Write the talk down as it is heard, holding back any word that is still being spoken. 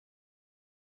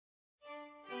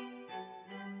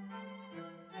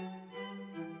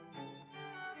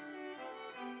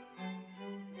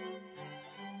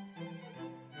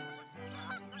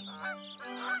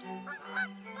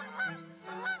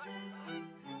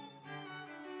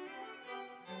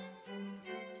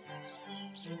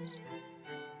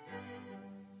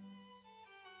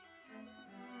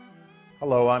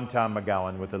Hello, I'm Tom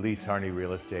McGowan with Elise Harney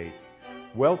Real Estate.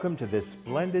 Welcome to this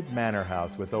splendid manor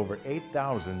house with over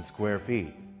 8,000 square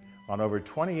feet on over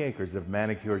 20 acres of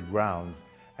manicured grounds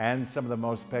and some of the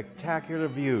most spectacular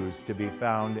views to be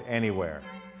found anywhere.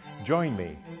 Join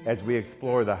me as we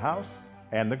explore the house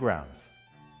and the grounds.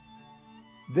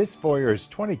 This foyer is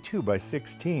 22 by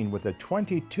 16 with a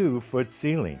 22-foot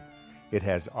ceiling. It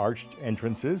has arched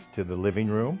entrances to the living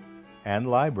room and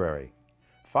library,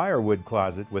 firewood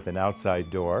closet with an outside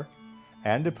door,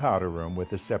 and a powder room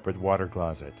with a separate water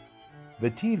closet.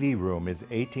 The TV room is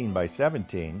 18 by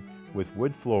 17 with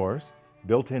wood floors,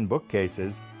 built-in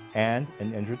bookcases, and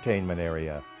an entertainment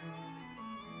area.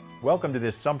 Welcome to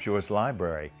this sumptuous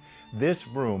library. This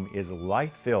room is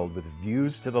light-filled with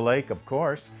views to the lake, of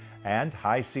course, and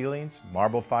high ceilings,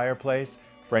 marble fireplace,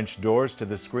 French doors to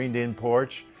the screened-in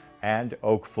porch, and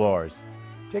oak floors.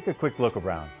 Take a quick look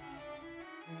around.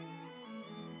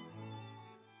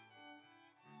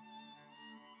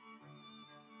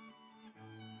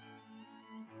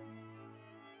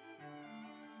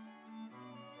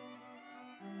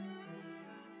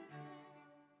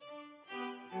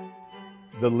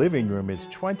 The living room is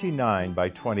 29 by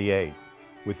 28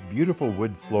 with beautiful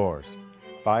wood floors,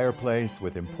 fireplace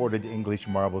with imported English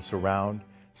marble surround,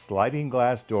 sliding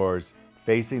glass doors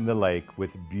facing the lake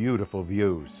with beautiful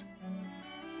views.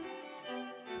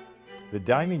 The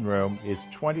dining room is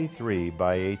 23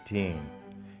 by 18.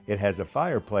 It has a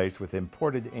fireplace with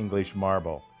imported English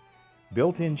marble,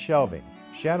 built-in shelving,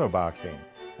 shadow boxing,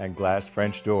 and glass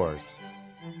French doors.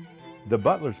 The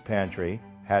butler's pantry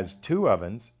has 2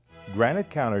 ovens, granite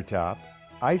countertop,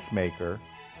 ice maker,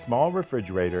 small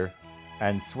refrigerator,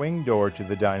 and swing door to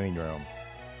the dining room.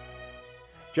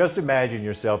 Just imagine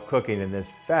yourself cooking in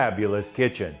this fabulous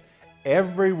kitchen.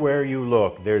 Everywhere you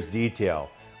look, there's detail,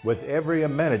 with every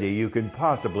amenity you can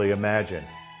possibly imagine.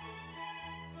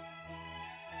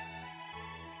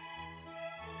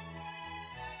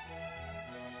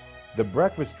 The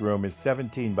breakfast room is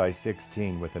 17 by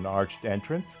 16 with an arched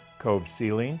entrance, cove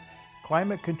ceiling,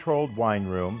 climate-controlled wine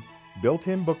room,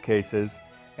 built-in bookcases,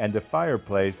 and a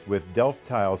fireplace with Delft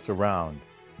tile surround.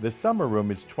 The summer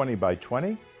room is 20 by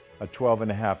 20, a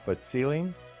 12.5-foot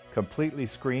ceiling, completely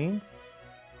screened,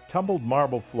 tumbled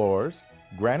marble floors,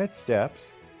 granite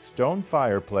steps, stone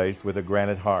fireplace with a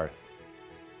granite hearth.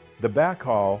 The back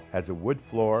hall has a wood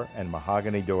floor and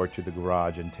mahogany door to the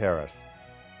garage and terrace.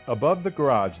 Above the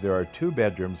garage there are 2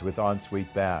 bedrooms with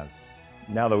ensuite baths.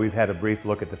 Now that we've had a brief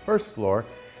look at the first floor,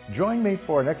 join me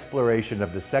for an exploration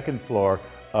of the second floor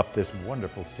up this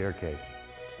wonderful staircase.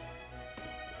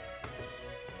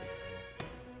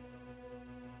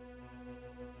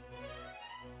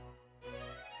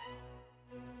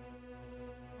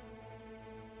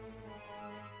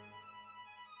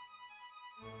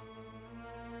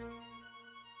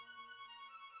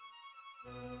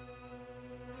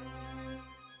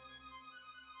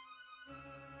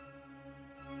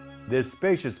 This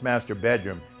spacious master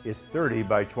bedroom is 30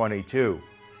 by 22.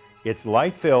 It's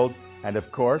light-filled and,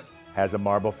 of course, has a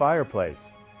marble fireplace,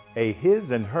 a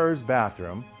his and hers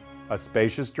bathroom, a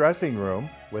spacious dressing room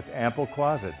with ample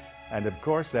closets, and, of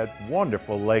course, that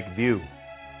wonderful lake view.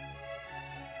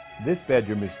 This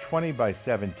bedroom is 20 by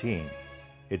 17.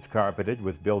 It's carpeted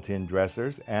with built-in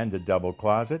dressers and a double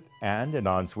closet and an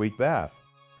ensuite bath.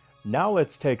 Now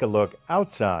let's take a look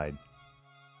outside.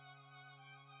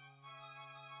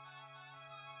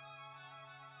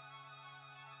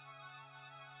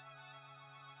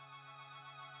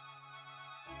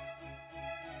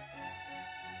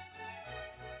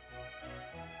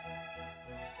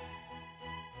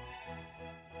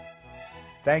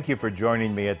 Thank you for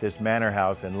joining me at this manor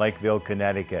house in Lakeville,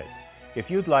 Connecticut.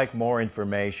 If you'd like more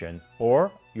information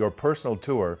or your personal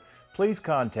tour, please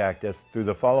contact us through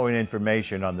the following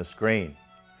information on the screen.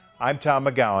 I'm Tom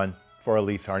McGowan for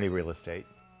Elise Harney Real Estate.